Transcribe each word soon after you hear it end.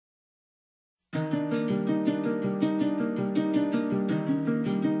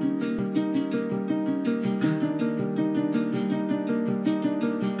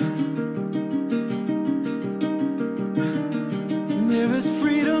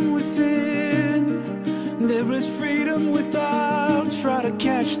from within. There is freedom without. Try to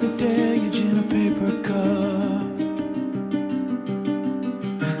catch the deluge in a paper cup.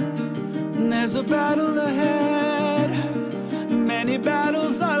 There's a battle ahead. Many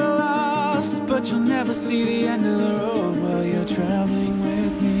battles are lost, but you'll never see the end of the road while you're traveling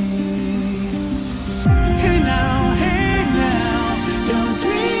with me. Hey now, don't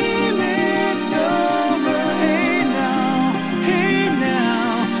dream it's over. Hey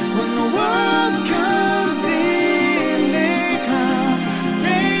now, when the world comes in, they come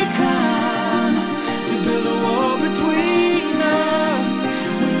to build a wall between us.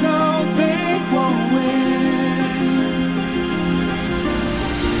 We know they won't win.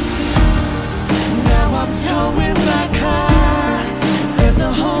 Now I'm towing my car. There's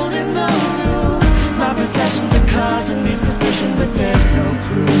a hole in the roof. My possessions are causing me suspicion, but there's no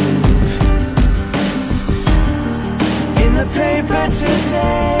proof. In the paper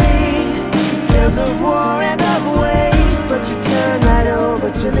today, tales of war and of waste, but you turn right over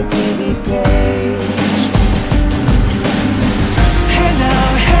to the TV page. Hey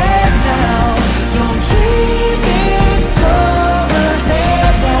now, don't dream it's over.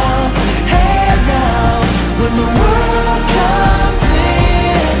 Hey now, when the world comes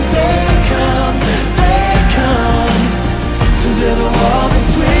in, they come to build a wall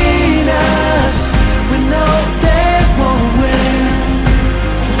between us. We know they won't win.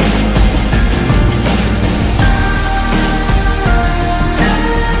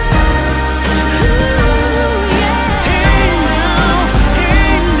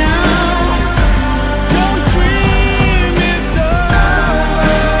 Hey now, don't dream it's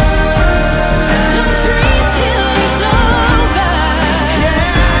over. Don't dream till it's over.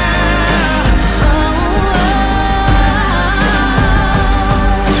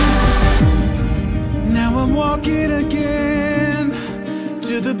 Now I'm walking again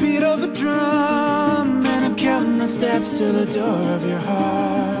to the beat of a drum, and I'm counting the steps to the door of your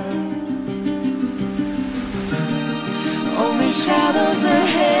heart. Only shadows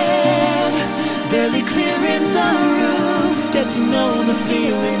ahead, barely clearing the roof. Get to know the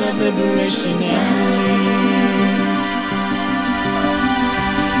feeling of liberation and relief.